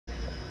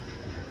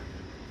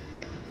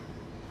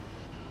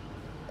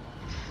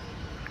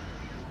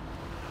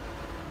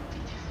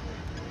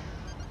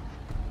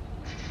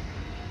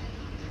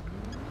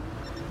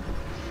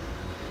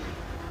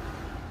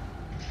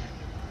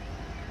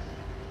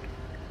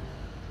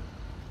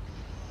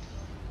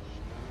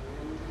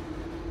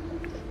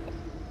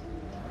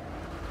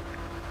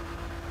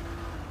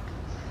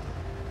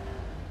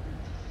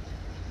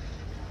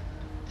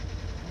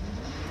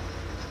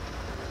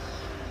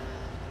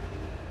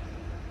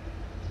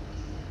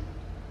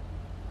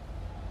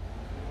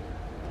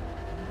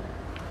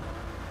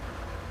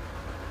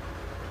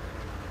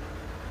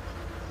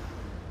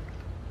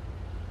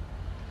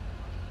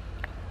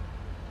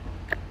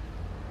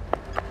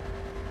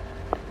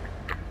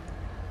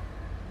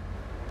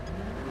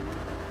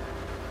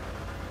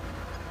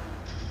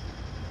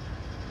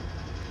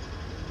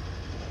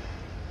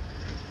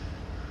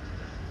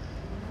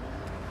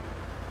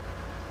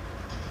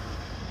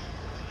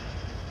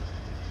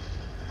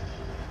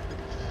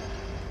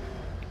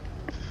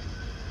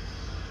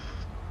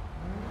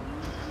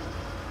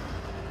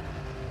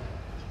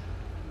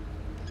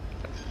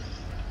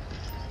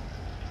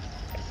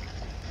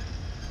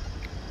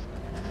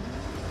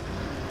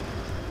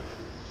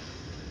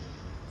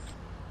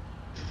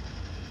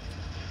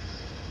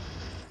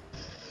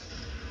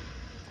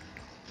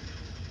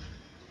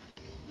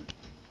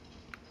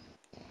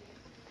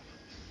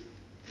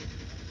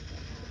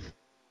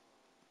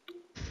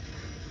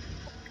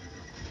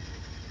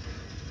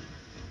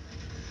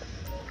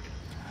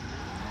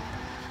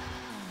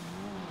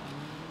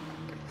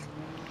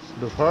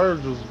The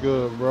Purge was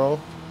good, bro.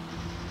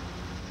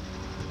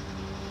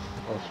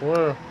 I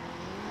swear.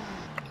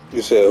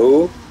 You said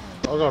who?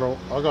 I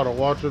gotta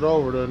watch it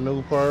over. The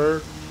new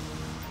Purge.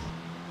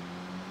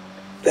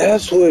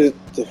 That's what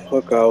the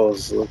fuck I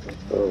was looking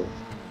for.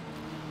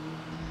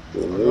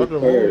 The I new got the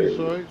movie Purge.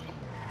 site.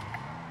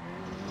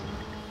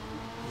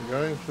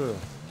 Gang shit.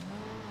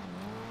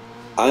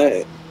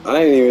 I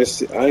ain't even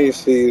see. I ain't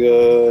see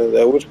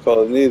that what you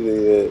call it neither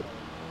yet.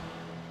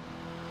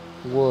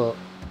 What?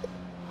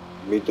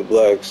 Meet the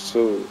Blacks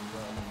too.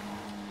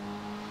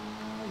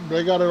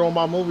 They got it on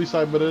my movie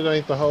site, but it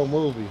ain't the whole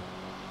movie.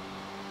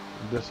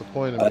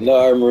 Disappointed I me. know.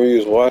 I remember you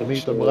was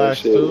Meet the watching that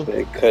Blacks shit. too.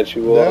 They cut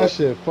you That off.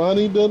 shit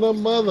funny than a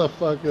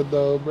motherfucker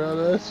though, bro.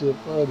 That shit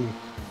funny.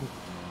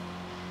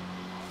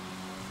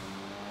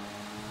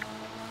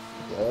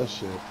 That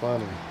shit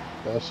funny.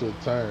 That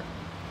shit turned.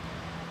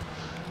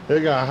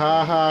 It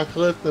got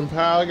Clifton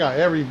Powell. It got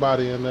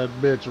everybody in that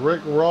bitch.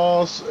 Rick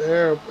Ross,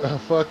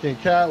 fucking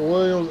Cat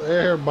Williams,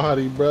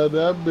 everybody, bro.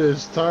 That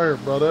bitch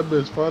turned, bro. That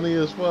bitch funny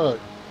as fuck.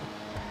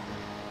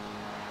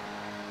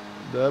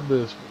 That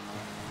bitch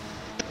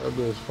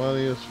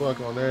funny as fuck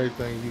on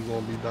everything. You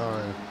gonna be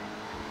dying.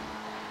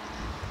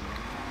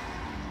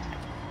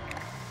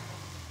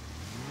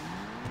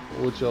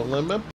 With your limit.